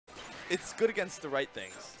it's good against the right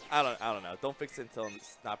things. I don't know. Don't fix it until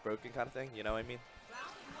it's not broken kind of thing. You know what I mean?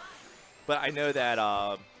 But I know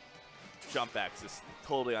that jump X is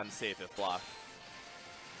totally unsafe if blocked.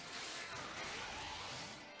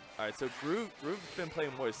 Alright, so Groove's been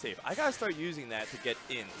playing more safe. I gotta start using that to get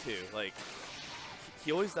in too. Like,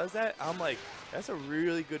 he always does that. I'm like, that's a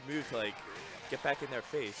really good move to like get back in their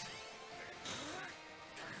face.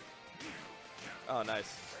 Oh,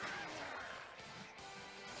 nice.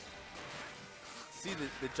 See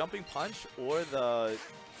the jumping punch or the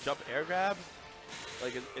jump air grab,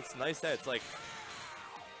 like it's nice that it's like,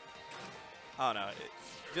 I don't know.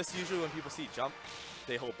 Just usually when people see jump,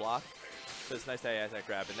 they hold block. So it's nice that he has that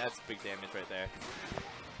grab, and that's big damage right there.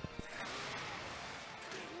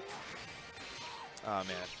 Oh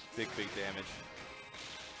man, big damage.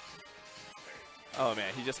 Oh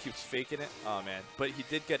man, he just keeps faking it. Oh man, but he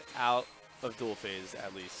did get out of dual phase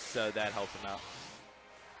at least, so that helps him out.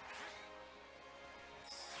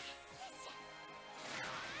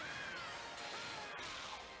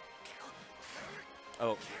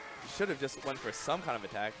 Oh, he should have just went for some kind of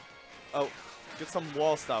attack. Oh, get some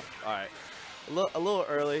wall stuff. All right, a little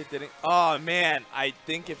early. Didn't. Oh man, I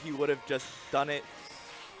think if he would have just done it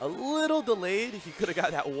a little delayed, he could have got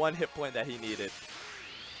that one hit point that he needed.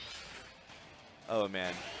 Oh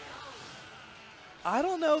man, I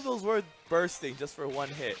don't know if it was worth bursting just for one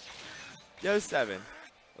hit. Yo, 7,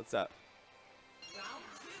 what's up?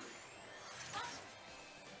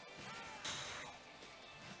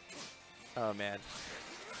 Oh man.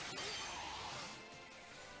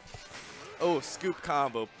 Oh, scoop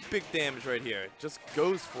combo. Big damage right here. Just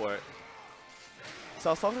goes for it. So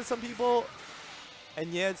I was talking to some people,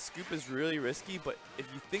 and yeah, scoop is really risky, but if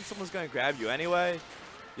you think someone's going to grab you anyway,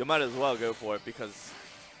 you might as well go for it, because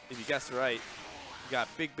if you guess right, you got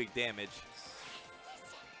big damage.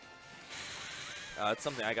 It's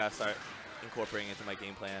something I got to start incorporating into my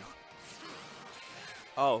game plan.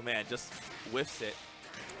 Oh man, just whiffs it.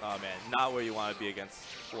 Oh man, not where you want to be against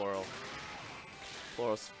Plural.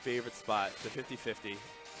 Plural's favorite spot, the 50-50.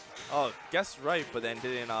 Oh, guessed right, but then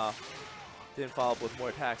didn't follow up with more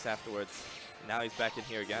attacks afterwards. Now he's back in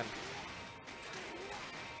here again.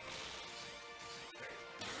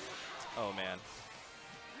 Oh man.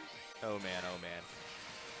 Oh man, oh man.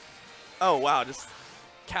 Oh wow, just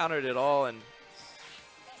countered it all, and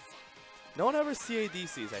no one ever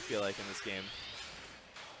CADCs, I feel like, in this game.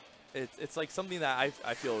 It's like something that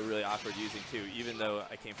I feel really awkward using too, even though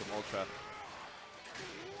I came from Ultra.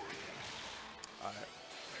 Alright.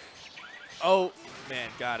 Oh man,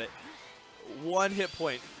 got it. One hit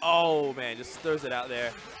point. Oh man, just throws it out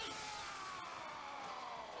there.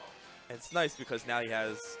 And it's nice because now he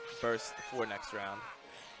has burst for next round.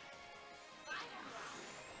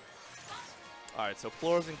 Alright, so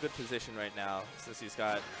Plural's in good position right now since he's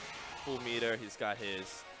got full meter, he's got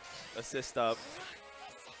his assist up.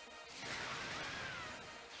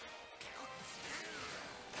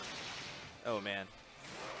 Oh man.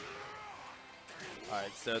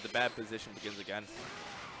 Alright, so the bad position begins again.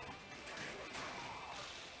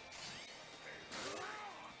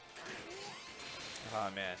 Oh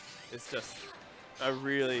man, it's just a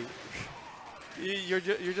really you're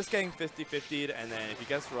just getting 50-50'd, and then if you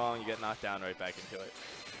guess wrong, you get knocked down right back into it.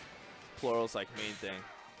 Plural's like main thing.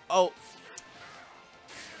 Oh.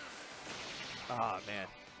 Ah man,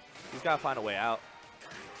 he's gotta find a way out,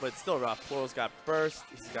 but it's still rough. Plural's got burst.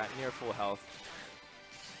 He's got near full health.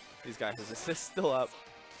 He's got his assist still up.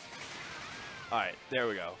 All right, there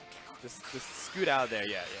we go. Just scoot out of there.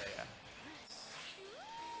 Yeah.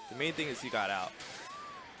 The main thing is he got out.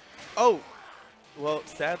 Oh, well,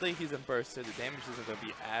 sadly he's in burst, so the damage isn't going to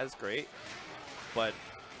be as great. But,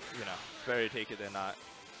 you know, it's better to take it than not.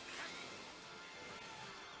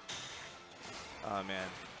 Oh, man.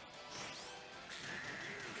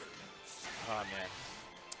 Oh, man.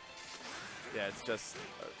 Yeah, it's just...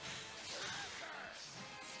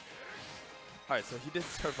 Alright, so he did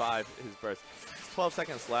survive his burst. There's 12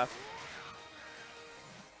 seconds left.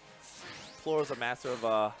 Plural's a master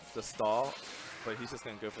of the stall, but he's just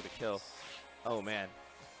going to go for the kill. Oh, man.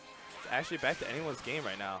 It's actually back to anyone's game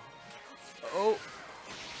right now. Oh.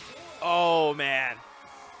 Oh, man.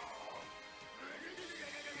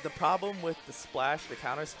 The problem with the splash, the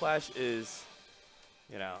counter splash, is,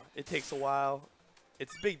 you know, it takes a while.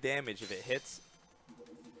 It's big damage if it hits.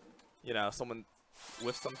 You know, someone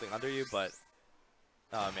whiffs something under you, but...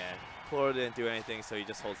 Oh man, Plural didn't do anything, so he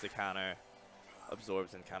just holds the counter,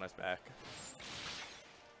 absorbs, and counters back.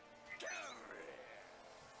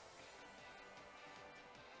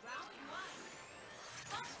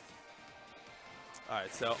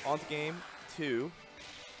 Alright, so on to game 2.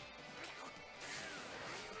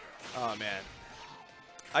 Oh, man.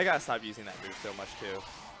 I gotta stop using that move so much, too.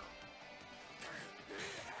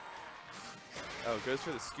 Oh, goes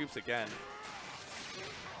for the scoops again.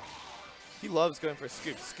 He loves going for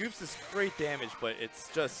scoops. Scoops is great damage, but it's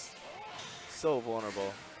just so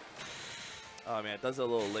vulnerable. Oh, man, it does it a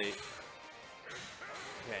little late.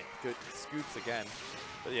 Okay, good scoops again.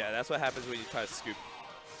 But, yeah, that's what happens when you try to scoop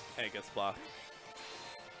and it gets blocked.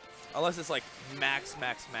 Unless it's, like, max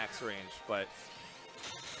range, but...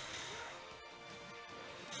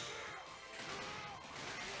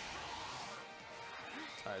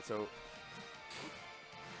 Alright, so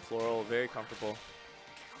Plural, very comfortable.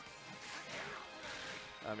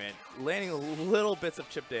 I mean, landing little bits of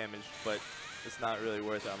chip damage, but it's not really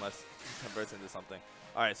worth it unless it converts into something.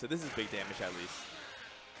 Alright, so this is big damage at least.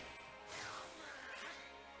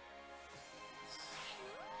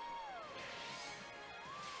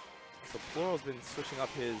 So Plural's been switching up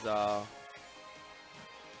his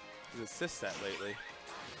assist stat lately.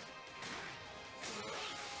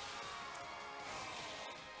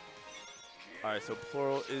 Alright, so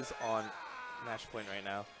Plural is on match point right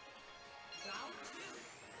now.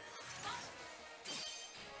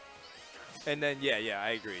 And then, yeah,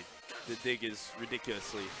 I agree. The dig is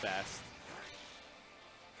ridiculously fast.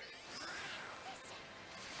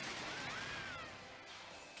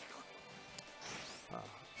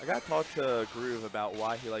 I gotta talk to Groove about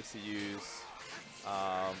why he likes to use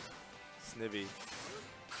Snivy.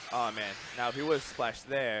 Oh man, now if he would have splashed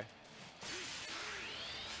there.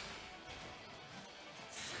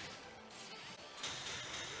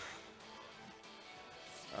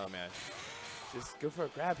 Oh man, just go for a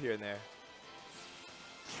grab here and there.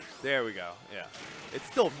 There we go, yeah. It's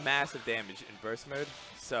still massive damage in burst mode,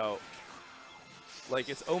 so like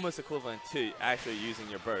it's almost equivalent to actually using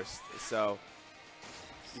your burst. So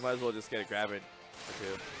you might as well just get a grab it or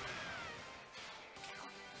two.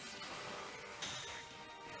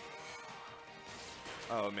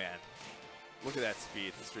 Oh man, look at that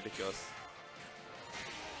speed, it's ridiculous.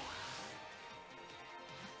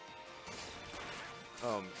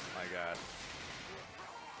 Oh my god.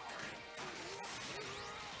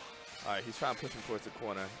 Alright, he's trying to push him towards the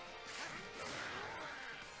corner.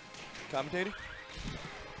 Commentator?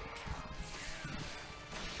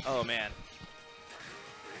 Oh man.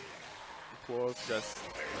 Plural's just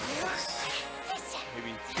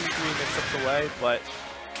maybe 2-3 mix-ups away, but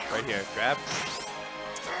right here, grab.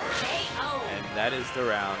 And that is the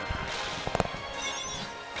round.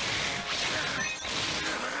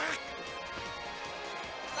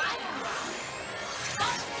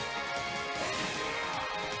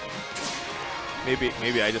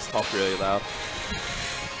 Maybe I just talk really loud.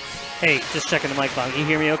 Hey, just checking the mic volume. Can you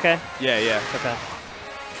hear me okay? Yeah. Okay.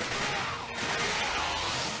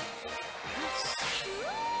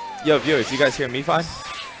 Yo, viewers, you guys hear me fine?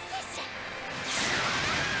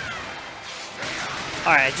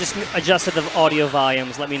 All right, I just adjusted the audio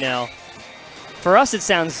volumes. Let me know. For us, it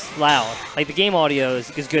sounds loud. Like the game audio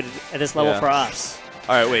is good at this level for us.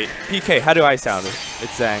 All right, wait. PK, how do I sound?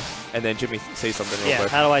 It's Zhang. And then Jimmy, say something real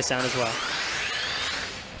quick. Yeah, how do I sound as well?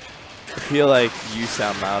 I feel like you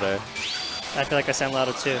sound louder. I feel like I sound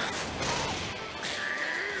louder too.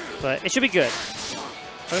 But it should be good.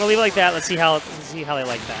 I'm gonna leave it like that. Let's see how they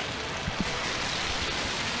like that.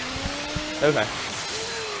 Okay.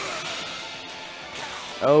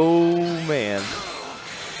 Oh man.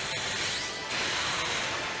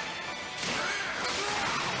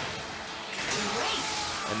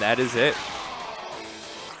 And that is it.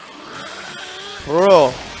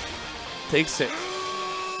 Plural takes it.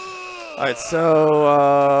 Alright,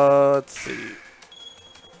 so let's see.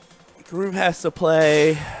 Groove has to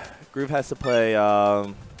play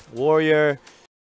Warrior.